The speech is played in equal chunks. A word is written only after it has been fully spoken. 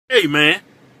Hey man,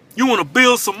 you want to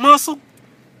build some muscle?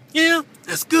 Yeah,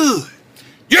 that's good.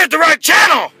 You're at the right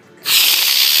channel!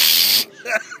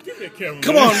 Give me a camera,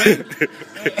 Come on, man.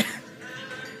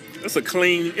 That's a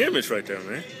clean image right there,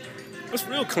 man. That's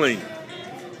real clean.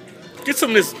 Get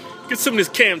some of this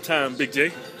cam time, Big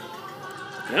J.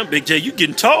 Now, Big J, you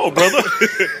getting tall, brother.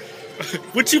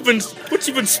 What you been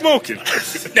smoking? We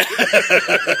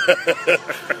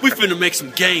finna make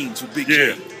some gains with Big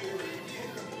J.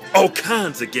 All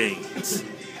kinds of gains.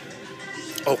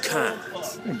 All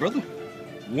kinds. Hey, brother.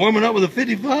 Warming up with a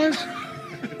 55?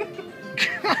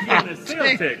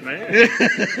 Tech, man.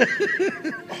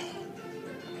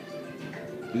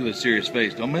 Look at that serious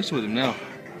face. Don't mess with him now.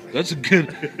 That's a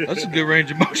good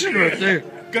range of motion right there.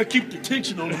 Gotta keep the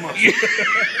tension on the muscle.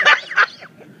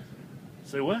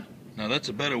 Say what? Now that's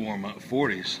a better warm up.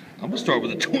 40s. I'm gonna start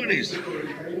with the 20s.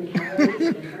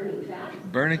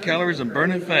 Burning calories and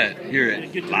burning fat. Here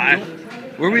at live.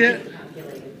 Where we at?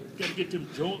 Gotta get them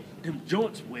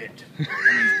joints wet.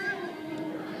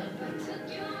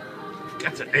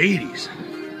 That's the 80s.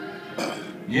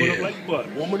 Warm up like butt.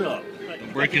 Warming up.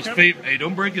 Don't break his femur. Hey,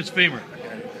 don't break his femur.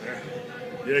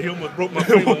 Yeah, he almost broke my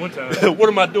femur one time. What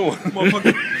am I doing?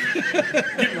 Motherfucker,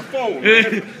 get my phone,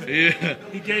 man. Yeah.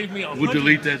 He gave me We'll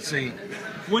delete that scene.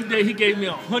 One day he gave me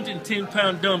a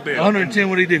 110-pound dumbbell. 110,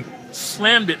 what'd he do?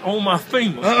 Slammed it on my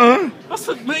femur. Uh-uh. I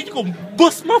said, man, you gonna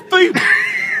bust my femur.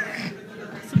 I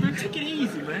said, man, take it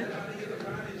easy, man.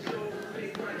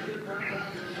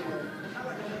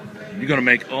 You're gonna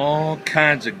make all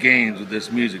kinds of gains with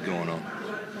this music going on.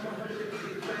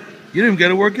 You don't even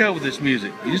gotta work out with this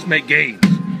music. You just make gains.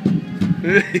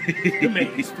 You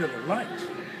make me feel alive.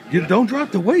 You don't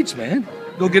drop the weights, man.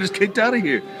 Go get us kicked out of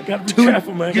here. I gotta be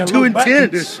careful, man. You're too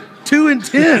intense. Too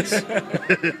intense. Some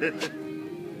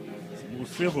more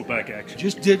silverback action.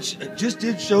 Just did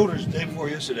shoulders the day before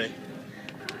yesterday.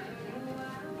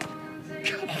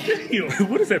 Damn,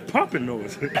 what is that popping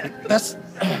noise? That's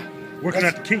Working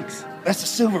out the kinks. That's a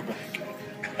silverback.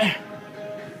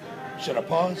 Should I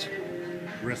pause?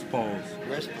 Rest pause.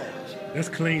 Rest pause. That's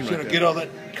clean. Should right I get all that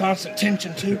constant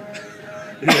tension too?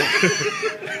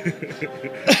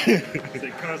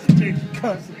 Say concentration.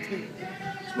 Concentration.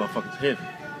 This motherfucker's heavy.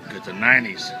 It's the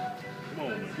 90s. Come on,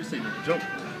 man. This ain't no joke.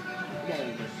 Come on,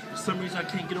 man. For some reason, I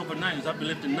can't get over 90s. I've been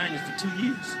lifting 90s for 2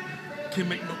 years. Can't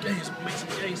make no gains. I'm gonna make some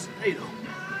gains today, though.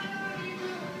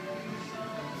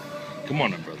 Come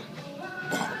on, then, brother.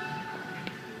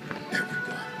 There we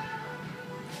go.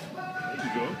 There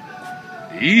you go.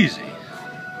 Easy.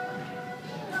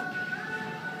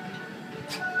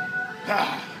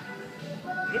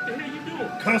 What the hell you doing?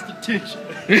 Constant tension.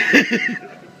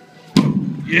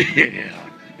 Yeah.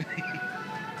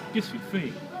 Get some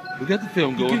film. We got the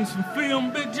film You going. getting some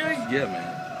film, Big J? Yeah,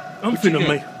 man. I'm What you finna got?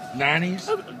 make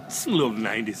 90s? some little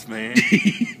 90s, man.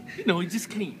 You know, you just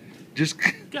can't. Just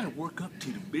Gotta work up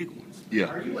to the big ones.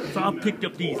 yeah. So I picked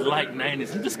up these light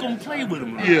 90s. I'm just gonna play with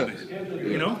them a Yeah. little bit.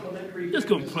 You know? Just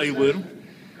gonna play with them.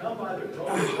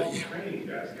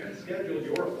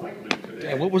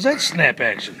 Damn, what was that snap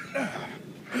action?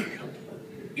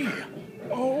 Yeah.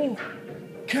 All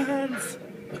kinds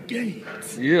of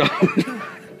games. Yeah.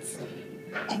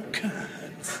 All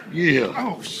kinds. Yeah.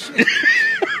 Oh, shit.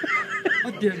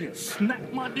 I damn near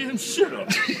snapped my damn shit up.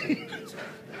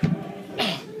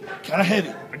 Kind of heavy.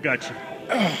 I got you.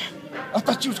 I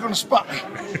thought you was gonna spot me.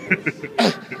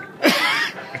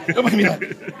 Don't make me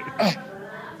like.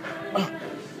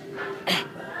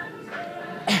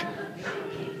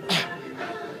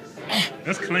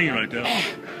 That's clean right there.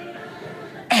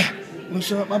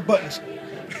 Loosen up my buttons.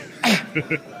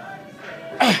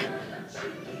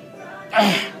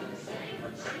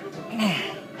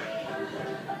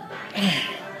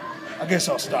 I guess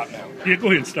I'll stop now. Yeah, go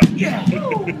ahead and stop. Yeah. Here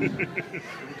we go.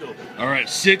 All right,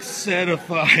 6 set of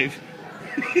 5.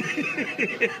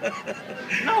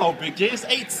 No, Big J, it's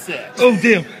 8 sets. Oh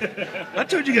damn! I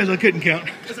told you guys I couldn't count.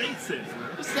 It's 8 sets, man.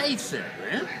 It's 8 sets,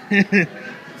 man.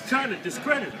 It's trying to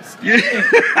discredit us. Yeah.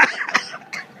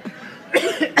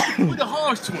 We're the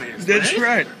Hodgetwins. That's man.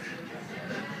 right.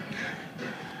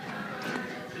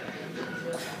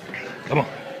 Come on.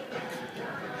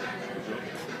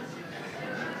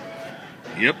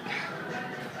 Yep.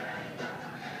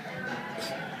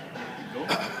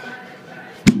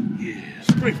 Yeah.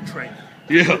 Strength training.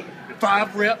 Yeah.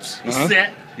 5 reps, a Uh-huh.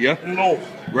 set, Yeah. and lower.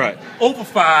 Right. Over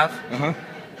 5, Uh-huh.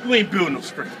 you ain't building no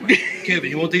strength, man. Kevin,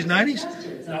 you want these 90s?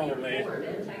 No,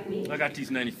 man. I got these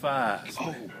 95s.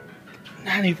 Oh,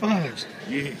 95s.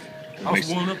 Yeah. I was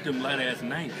warming up them light ass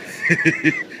 90s.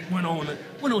 went on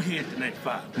ahead to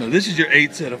 95. No, this is your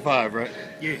 8 set of 5, right?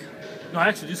 Yeah. No,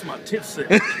 actually, this is my 10th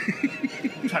set.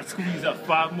 I'm trying to squeeze out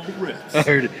 5 more reps. I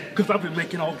heard it. Because I've been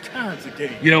making all kinds of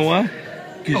gains. You know why?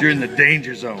 Because you're in the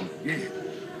danger zone. Yeah.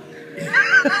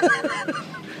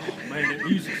 Oh, man, that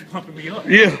music's pumping me up.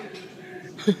 Yeah.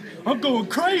 I'm going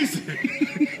crazy.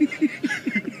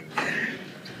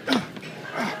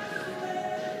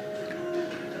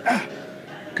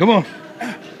 Come on.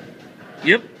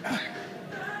 Yep.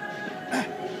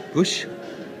 Push.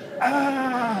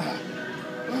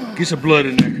 Get some blood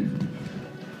in there.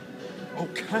 All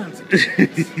kinds of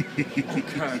gains. All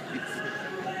kinds.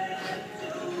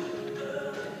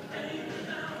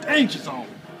 Danger zone.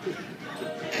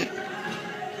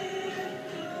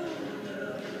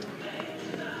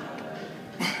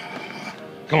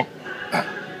 Come on.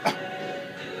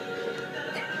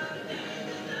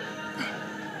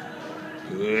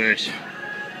 Push.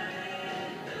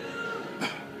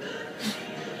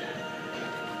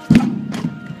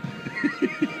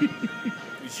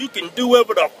 You can do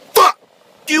whatever the fuck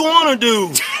you want to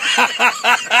do.